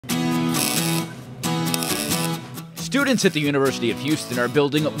Students at the University of Houston are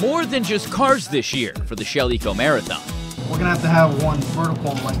building more than just cars this year for the Shell Eco Marathon. We're gonna have to have one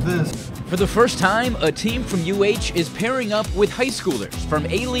vertical like this. For the first time, a team from UH is pairing up with high schoolers from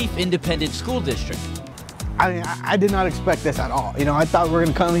Alief Independent School District. I did not expect this at all. You know, I thought we were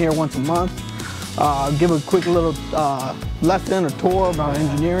gonna come here once a month, give a quick little lesson or tour about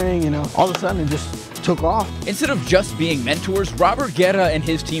engineering. You know, all of a sudden it just took off. Instead of just being mentors, Robert Guerra and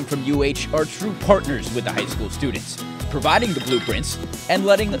his team from UH are true partners with the high school students, providing the blueprints and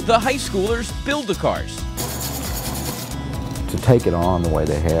letting the high schoolers build the cars. To take it on the way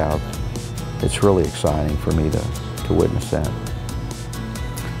they have, it's really exciting for me to witness that.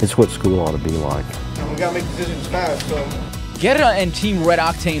 It's what school ought to be like. We gotta make decisions fast, so. Guerra and Team Red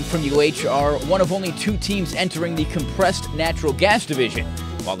Octane from UH are one of only 2 teams entering the compressed natural gas division,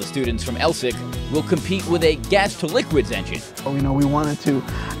 while the students from ELSIC will compete with a gas-to-liquids engine. You know, we wanted to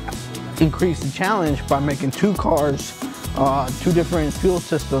increase the challenge by making 2 cars, 2 different fuel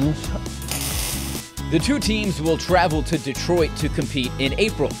systems. The 2 teams will travel to Detroit to compete in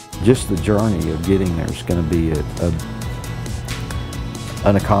April. Just the journey of getting there is going to be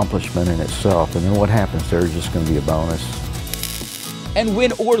an accomplishment in itself, and then what happens there is just going to be a bonus. And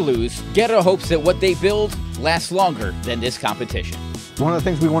win or lose, Guerra hopes that what they build lasts longer than this competition. One of the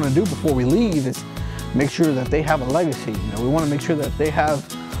things we want to do before we leave is make sure that they have a legacy. You know, we want to make sure that they have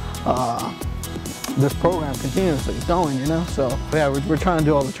this program continuously going, you know? So yeah, we're trying to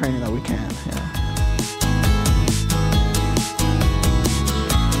do all the training that we can. Yeah.